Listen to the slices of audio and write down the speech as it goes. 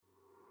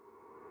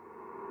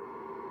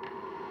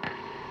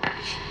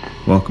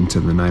Welcome to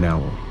the Night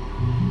Owl,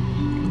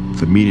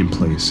 the meeting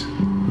place,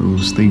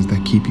 those things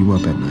that keep you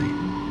up at night.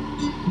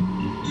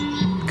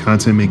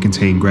 Content may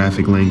contain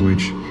graphic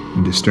language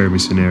and disturbing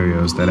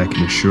scenarios that I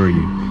can assure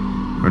you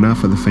are not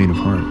for the faint of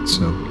heart,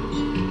 so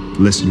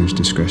listeners'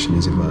 discretion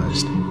is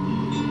advised.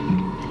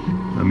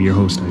 I'm your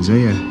host,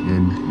 Isaiah,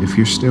 and if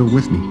you're still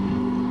with me,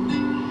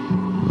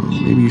 well,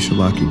 maybe you should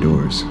lock your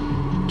doors,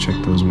 check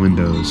those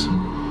windows,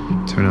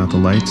 turn out the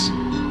lights,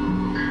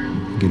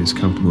 and get as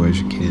comfortable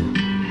as you can.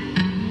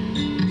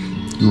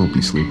 You won't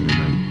be sleeping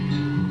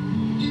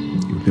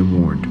tonight. You've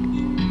been warned.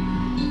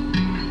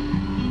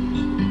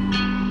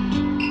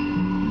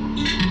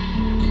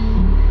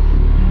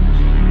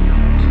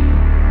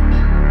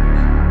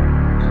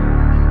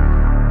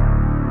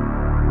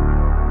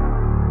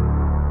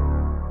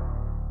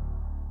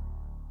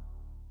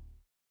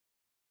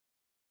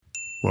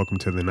 Welcome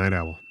to the Night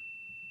Owl.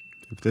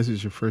 If this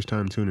is your first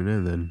time tuning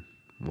in, then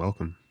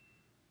welcome.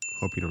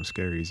 Hope you don't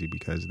scare easy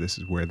because this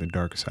is where the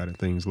dark side of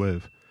things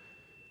live.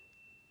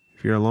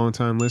 If you're a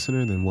long-time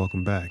listener, then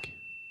welcome back.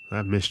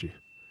 I've missed you.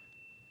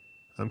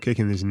 I'm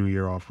kicking this new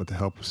year off with the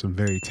help of some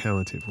very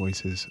talented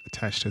voices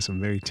attached to some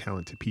very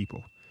talented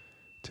people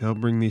to help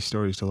bring these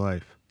stories to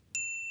life.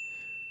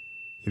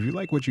 If you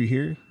like what you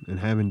hear and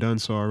haven't done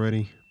so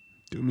already,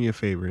 do me a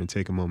favor and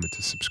take a moment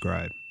to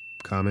subscribe,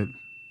 comment,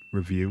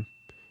 review,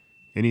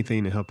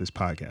 anything to help this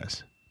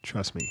podcast.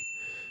 Trust me,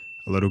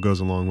 a little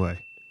goes a long way.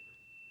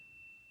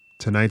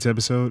 Tonight's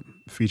episode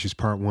features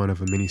part 1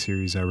 of a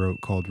mini-series I wrote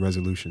called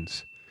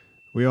Resolutions.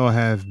 We all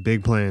have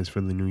big plans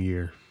for the new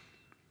year.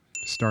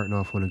 Starting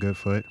off on a good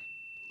foot,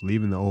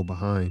 leaving the old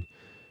behind,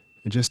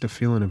 and just a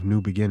feeling of new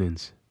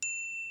beginnings.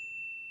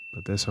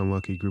 But this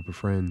unlucky group of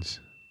friends,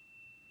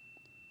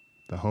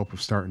 the hope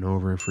of starting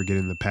over and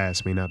forgetting the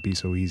past may not be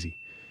so easy.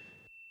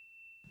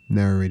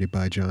 Narrated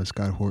by John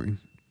Scott Horton,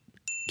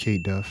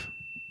 Kate Duff,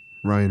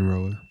 Ryan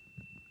Roa,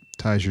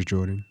 Tyser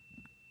Jordan,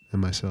 and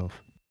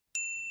myself.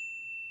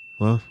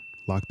 Well,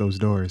 lock those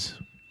doors,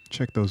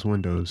 check those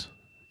windows,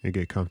 and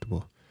get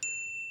comfortable,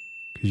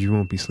 because you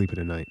won't be sleeping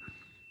tonight.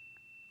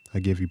 I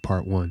give you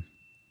part 1,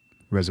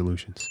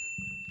 Resolutions.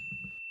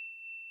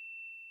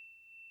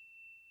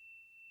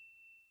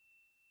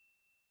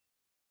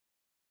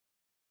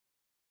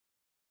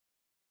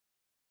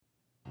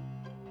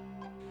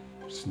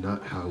 It's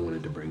not how I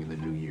wanted to bring in the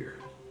new year.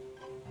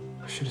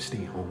 I should have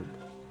stayed home.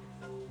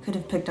 Could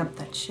have picked up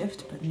that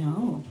shift, but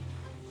no.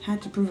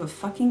 Had to prove a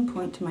fucking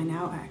point to my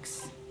now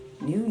ex.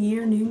 New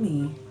year, new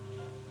me.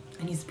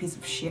 And he's a piece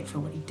of shit for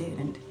what he did,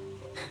 and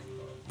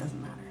doesn't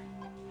matter.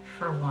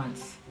 For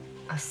once,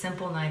 a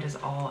simple night is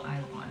all I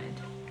wanted.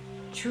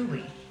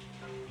 Truly.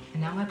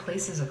 And now my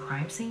place is a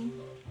crime scene?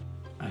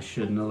 I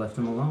shouldn't have left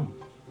him alone.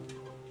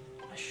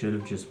 I should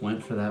have just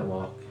went for that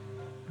walk.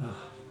 Ugh.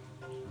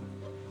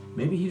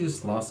 Maybe he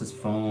just lost his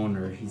phone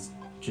or he's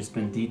just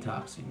been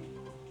detoxing.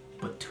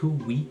 But 2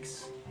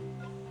 weeks?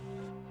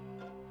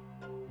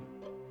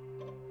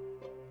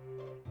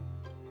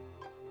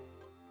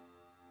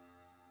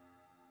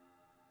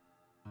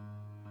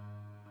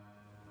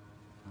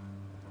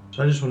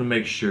 So I just want to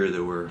make sure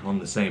that we're on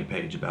the same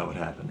page about what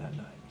happened that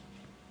night.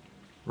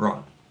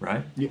 Ron,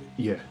 right?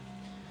 Yeah.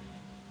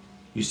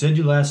 You said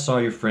you last saw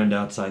your friend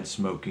outside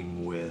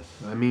smoking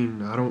with... I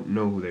mean, I don't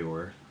know who they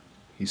were.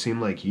 He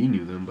seemed like he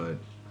knew them, but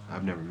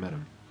I've never met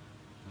him.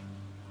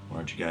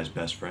 Aren't you guys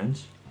best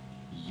friends?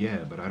 Yeah,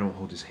 but I don't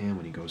hold his hand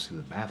when he goes to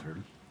the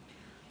bathroom.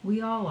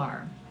 We all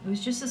are. It was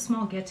just a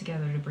small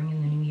get-together to bring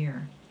in the new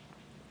year.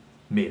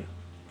 Mia.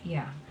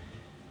 Yeah,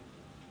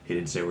 He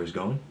didn't say where he's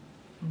going?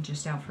 I'm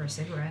just out for a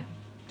cigarette.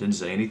 Didn't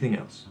say anything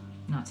else?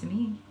 Not to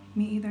me.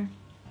 Me either.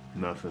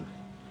 Nothing.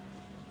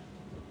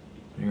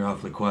 You're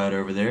awfully quiet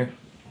over there.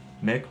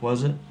 Mick,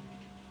 was it?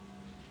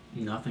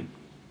 Nothing.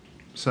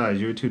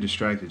 Besides, you were too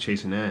distracted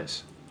chasing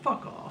ass.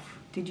 Fuck off.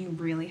 Did you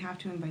really have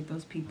to invite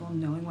those people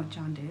knowing what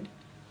John did?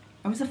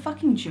 I was a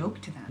fucking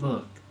joke to them.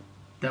 Look,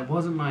 that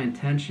wasn't my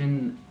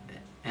intention,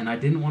 and I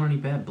didn't want any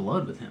bad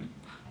blood with him.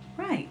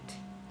 Right.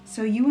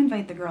 So you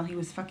invite the girl he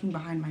was fucking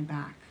behind my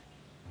back.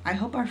 I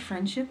hope our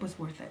friendship was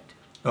worth it.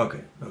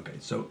 Okay.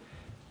 So,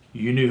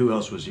 you knew who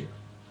else was here?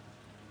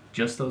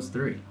 Just those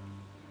 3.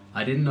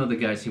 I didn't know the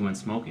guys he went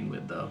smoking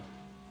with, though.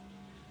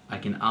 I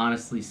can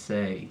honestly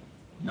say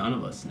none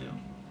of us knew.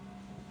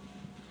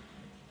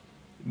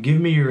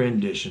 Give me your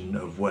rendition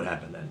of what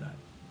happened that night.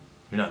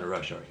 You're not in a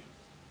rush, are you?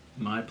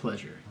 My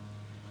pleasure.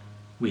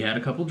 We had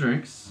a couple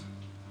drinks.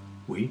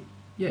 We?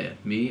 Yeah,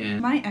 me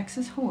and... My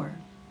ex's whore.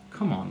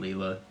 Come on,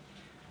 Leela.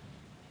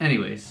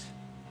 Anyways,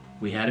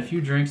 we had a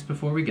few drinks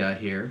before we got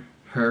here.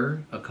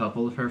 Her, a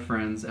couple of her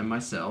friends, and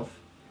myself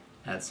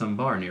at some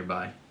bar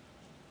nearby.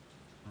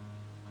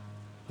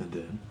 And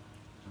then?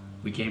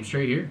 We came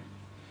straight here.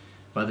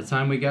 By the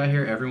time we got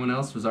here, everyone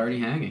else was already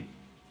hanging.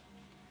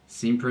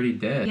 Seemed pretty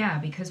dead. Yeah,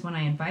 because when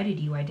I invited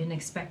you, I didn't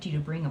expect you to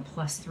bring a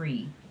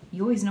 +3.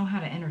 You always know how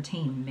to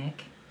entertain,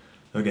 Mick.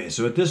 Okay,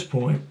 so at this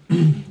point,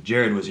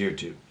 Jared was here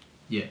too.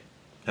 Yeah.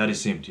 How'd he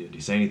seem to you? Did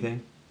he say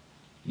anything?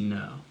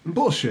 No.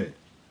 Bullshit.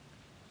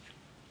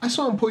 I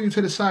saw him pull you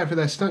to the side for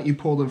that stunt you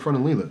pulled in front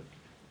of Leela.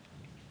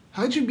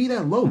 How'd you be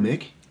that low,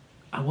 Mick?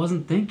 I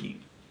wasn't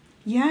thinking.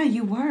 Yeah,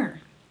 you were.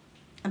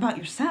 About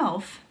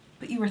yourself,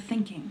 but you were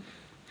thinking.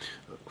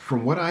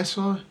 From what I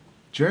saw,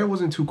 Jared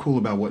wasn't too cool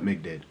about what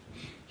Mick did.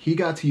 He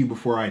got to you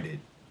before I did.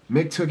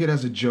 Mick took it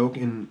as a joke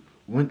and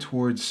went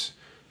towards...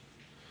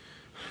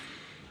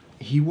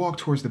 He walked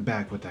towards the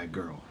back with that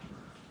girl.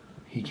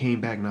 He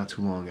came back not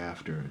too long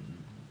after, and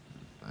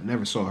I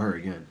never saw her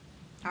again.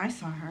 I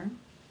saw her.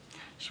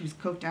 She was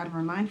coked out of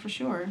her mind for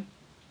sure.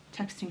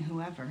 Texting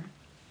whoever.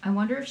 I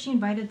wonder if she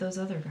invited those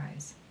other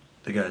guys.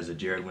 The guys that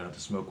Jared went out to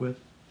smoke with?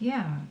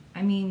 Yeah,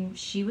 I mean,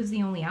 she was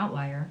the only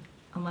outlier.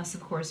 Unless,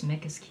 of course,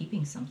 Mick is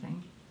keeping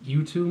something.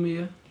 You too,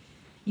 Mia?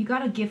 You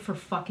got a gift for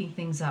fucking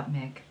things up,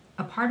 Mick.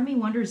 A part of me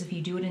wonders if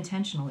you do it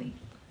intentionally.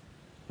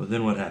 Well,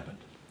 then what happened?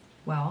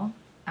 Well,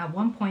 at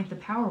one point the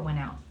power went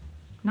out.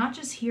 Not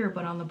just here,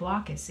 but on the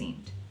block, it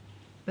seemed.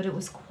 But it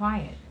was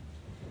quiet.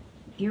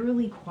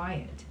 Eerily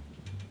quiet.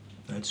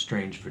 That's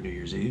strange for New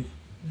Year's Eve.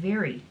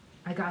 Very.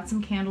 I got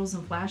some candles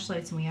and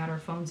flashlights and we had our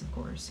phones, of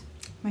course.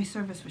 My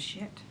service was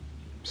shit.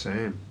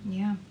 Same.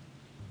 Yeah.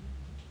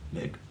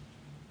 Nick?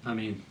 I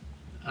mean,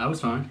 I was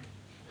fine.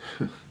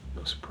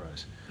 No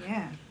surprise.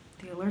 Yeah,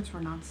 the alerts were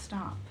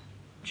non-stop.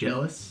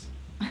 Jealous?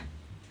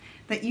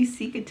 That you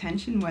seek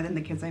attention more than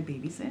the kids I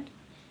babysit?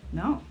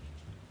 No.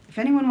 If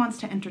anyone wants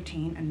to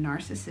entertain a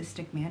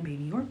narcissistic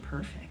man-baby, you're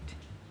perfect.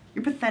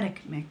 You're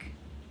pathetic, Mick.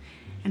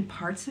 And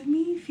parts of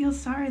me feel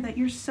sorry that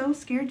you're so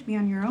scared to be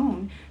on your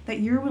own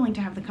that you're willing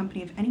to have the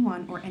company of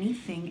anyone or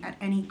anything at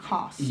any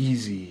cost.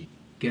 Easy.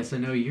 Guess I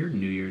know your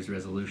New Year's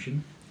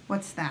resolution.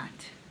 What's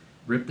that?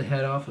 Rip the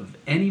head off of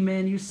any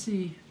man you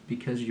see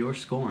because you're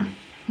scorned.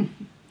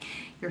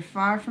 You're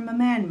far from a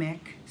man, Mick,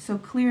 so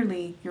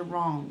clearly you're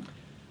wrong.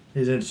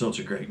 These insults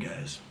are great,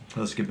 guys.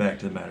 Let's get back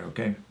to the matter,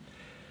 okay?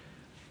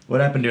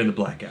 What happened during the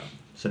blackout?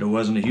 Said it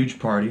wasn't a huge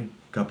party,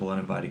 a couple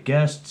uninvited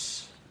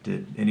guests.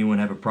 Did anyone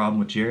have a problem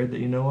with Jared that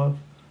you know of?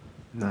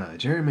 Nah,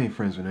 Jared made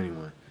friends with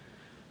anyone.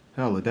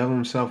 Hell, the devil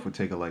himself would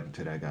take a liking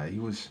to that guy. He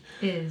was...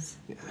 Is.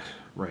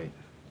 Right.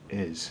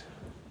 Is.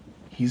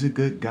 He's a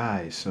good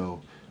guy,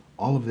 so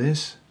all of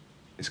this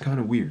is kind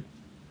of weird.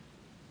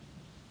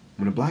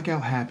 When the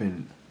blackout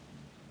happened,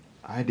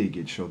 I did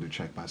get shoulder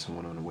checked by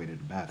someone on the way to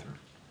the bathroom.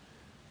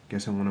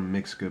 Guessing one of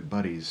Mick's good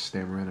buddies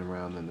stammering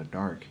around in the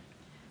dark.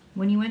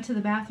 When you went to the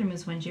bathroom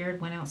is when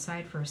Jared went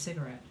outside for a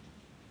cigarette.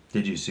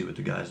 Did you see what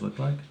the guys looked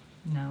like?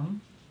 No,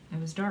 it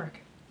was dark.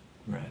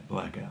 Right,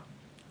 blackout.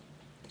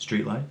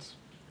 Street lights?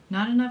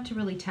 Not enough to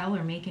really tell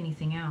or make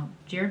anything out.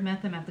 Jared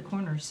met them at the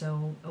corner,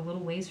 so a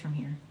little ways from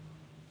here.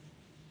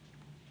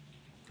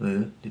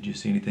 Did you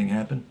see anything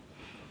happen?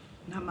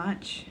 Not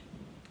much.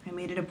 I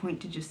made it a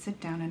point to just sit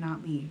down and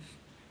not leave,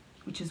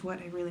 which is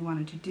what I really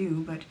wanted to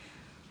do, but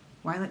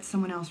why let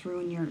someone else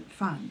ruin your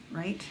fun,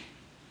 right?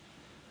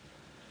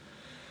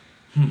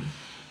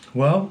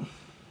 Well,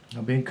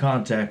 I'll be in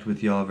contact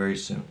with y'all very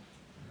soon.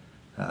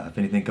 If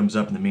anything comes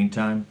up in the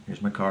meantime,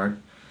 here's my card.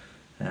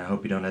 And I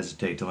hope you don't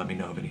hesitate to let me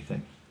know of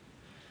anything.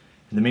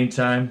 In the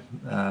meantime,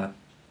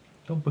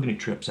 don't book any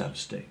trips out of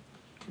state.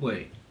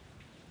 Wait.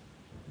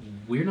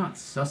 We're not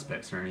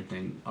suspects or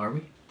anything, are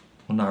we?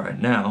 Well, not right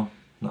now.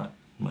 Not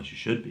unless you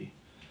should be.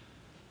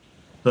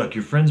 Look,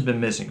 your friend's been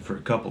missing for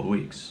a couple of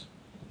weeks.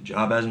 The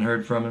job hasn't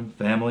heard from him,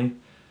 family.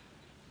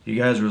 You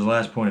guys were his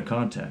last point of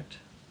contact.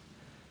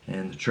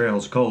 And the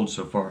trail's cold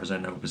so far as I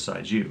know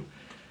besides you.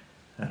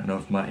 I don't know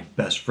if my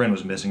best friend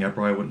was missing. I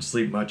probably wouldn't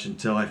sleep much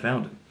until I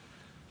found him.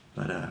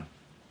 But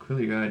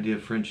clearly your idea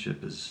of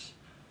friendship is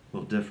a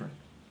little different.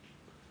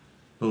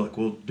 But look,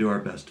 we'll do our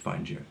best to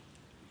find Jared.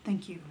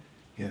 Thank you.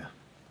 Yeah,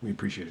 we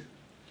appreciate it.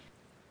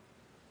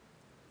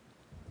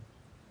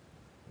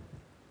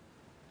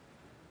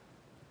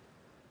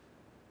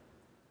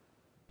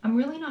 I'm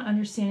really not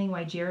understanding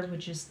why Jared would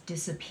just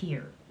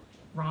disappear.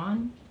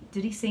 Ron,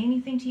 did he say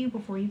anything to you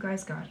before you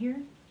guys got here?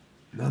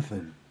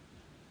 Nothing.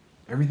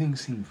 Everything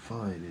seemed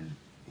fine, and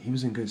he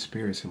was in good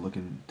spirits and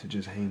looking to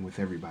just hang with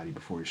everybody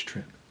before his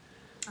trip.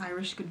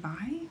 Irish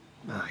goodbye?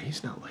 Nah,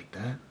 he's not like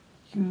that.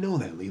 You know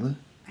that, Leela.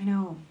 I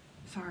know.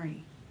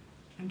 Sorry.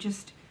 I'm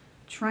just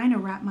trying to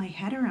wrap my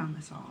head around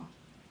this all.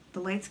 The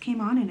lights came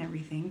on and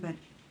everything, but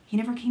he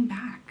never came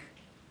back.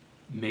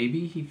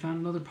 Maybe he found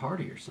another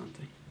party or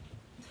something.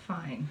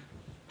 Fine.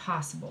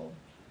 Possible.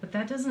 But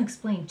that doesn't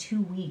explain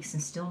 2 weeks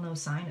and still no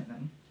sign of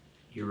him.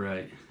 You're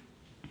right.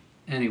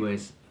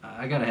 Anyways,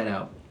 I gotta head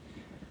out.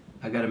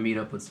 I gotta meet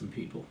up with some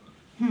people.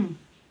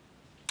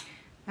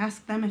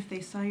 Ask them if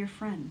they saw your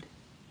friend.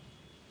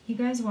 You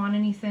guys want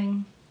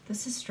anything?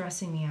 This is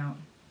stressing me out.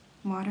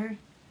 Water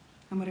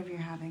and whatever you're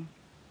having.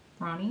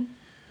 Ronnie?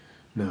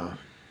 No,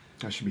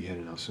 I should be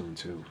heading out soon,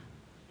 too.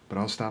 But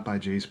I'll stop by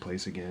Jay's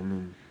place again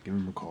and give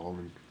him a call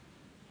and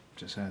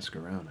just ask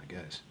around, I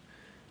guess.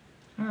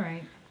 All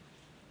right.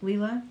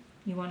 Leela,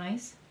 you want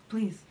ice?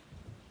 Please.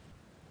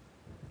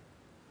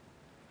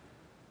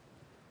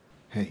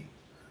 Hey,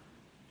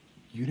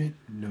 you didn't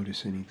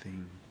notice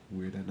anything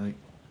weird that night?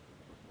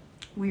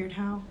 Weird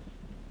how?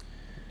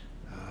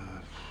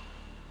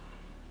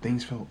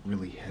 Things felt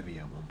really heavy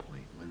at one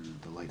point when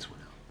the lights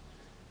went out.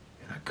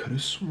 And I could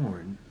have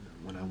sworn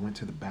when I went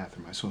to the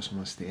bathroom, I saw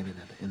someone standing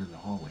at the end of the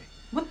hallway.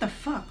 What the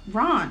fuck?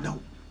 Ron!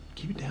 No,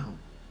 keep it down.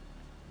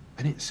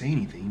 I didn't say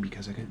anything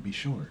because I couldn't be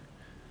sure.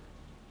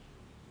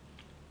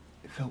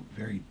 It felt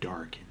very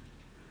dark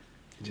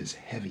and just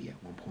heavy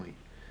at one point.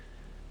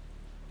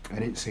 I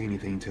didn't say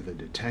anything to the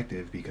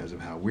detective because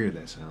of how weird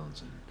that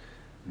sounds. And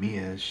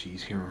Mia,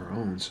 she's here on her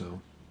own,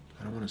 so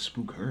I don't want to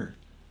spook her.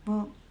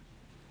 Well,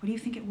 what do you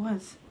think it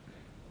was?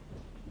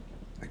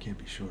 I can't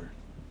be sure.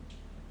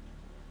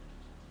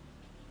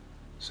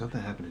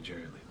 Something happened to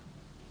Jerry lately.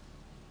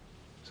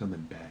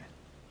 Something bad.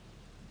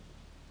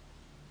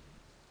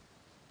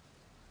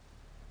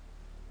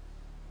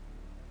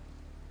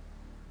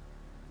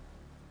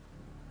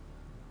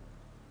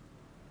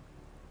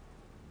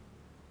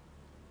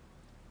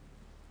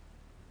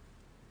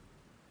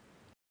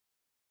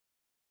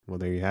 Well,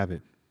 there you have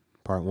it.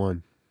 Part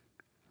 1.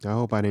 I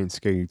hope I didn't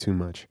scare you too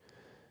much.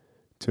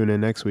 Tune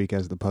in next week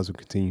as the puzzle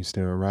continues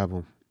to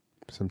unravel.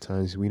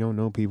 Sometimes we don't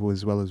know people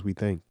as well as we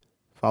think.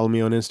 Follow me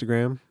on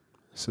Instagram,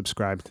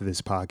 subscribe to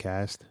this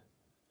podcast,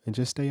 and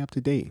just stay up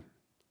to date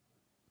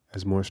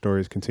as more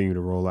stories continue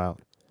to roll out.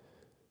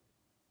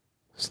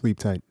 Sleep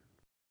tight.